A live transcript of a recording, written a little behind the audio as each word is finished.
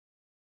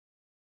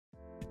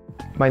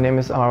My name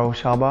is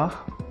R.O.Schabbach.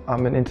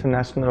 I'm an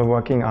international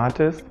working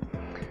artist.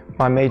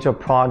 My major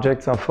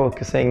projects are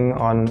focusing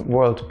on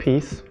world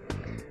peace.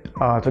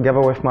 Together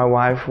with my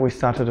wife, we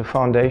started a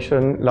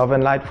foundation, Love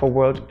and Light for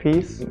World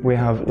Peace. We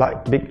have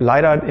big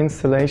light art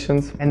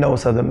installations, and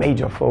those are the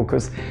major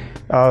focus.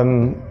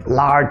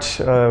 Large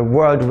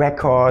world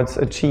records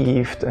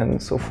achieved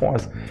and so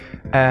forth.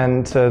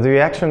 And the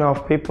reaction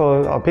of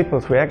people, or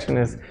people's reaction,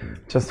 is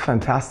just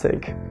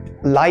fantastic.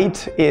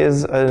 Light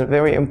is a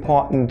very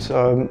important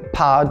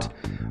part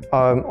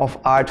of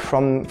art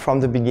from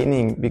the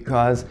beginning,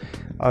 because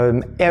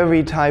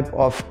every type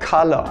of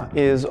color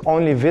is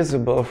only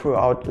visible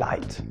throughout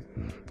light.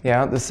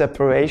 Yeah, the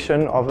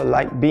separation of a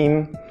light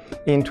beam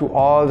into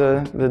all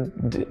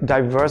the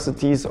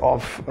diversities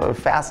of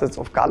facets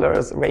of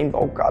colors,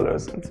 rainbow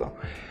colors, and so.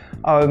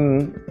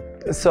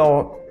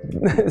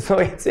 So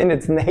it's in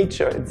its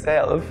nature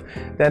itself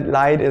that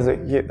light is a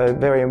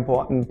very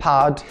important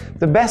part.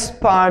 The best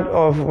part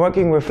of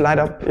working with Light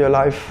Up Your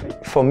Life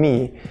for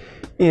me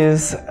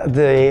is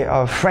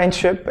the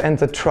friendship and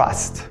the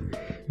trust.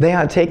 They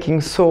are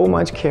taking so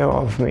much care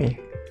of me,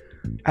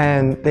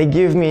 and they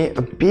give me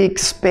a big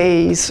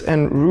space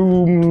and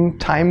room,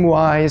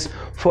 time-wise,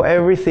 for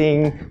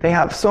everything. They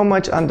have so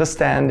much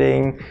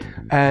understanding,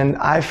 and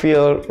I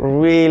feel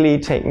really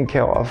taken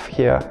care of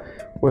here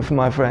with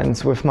my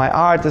friends. With my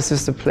art, this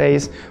is the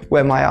place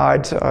where my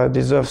art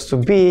deserves to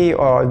be,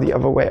 or the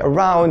other way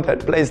around, that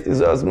place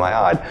deserves my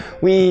art.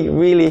 We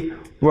really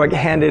work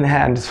hand in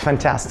hand. It's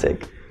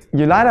fantastic.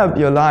 You Light Up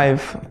Your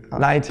Life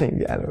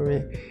Lighting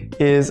Gallery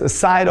is a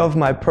side of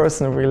my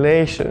personal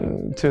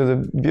relation to the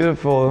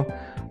beautiful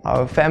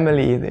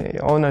family, the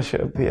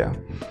ownership here.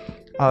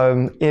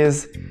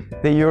 Is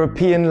the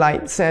European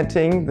light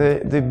setting,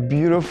 the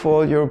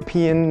beautiful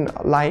European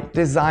light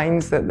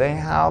designs that they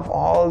have,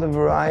 all the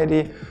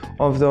variety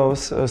of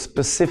those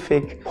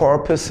specific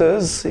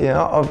purposes,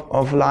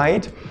 of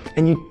light,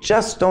 and you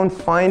just don't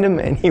find them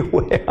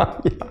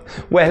anywhere.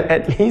 Well,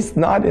 at least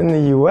not in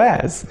the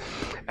US.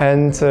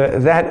 And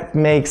that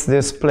makes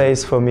this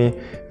place for me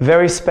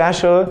very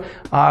special.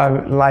 I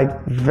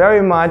like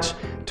very much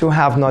to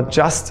have not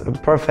just a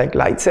perfect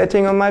light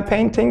setting on my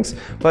paintings,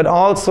 but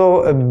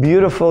also a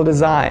beautiful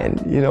design.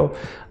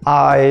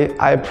 I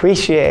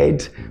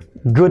appreciate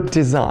good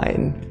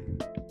design.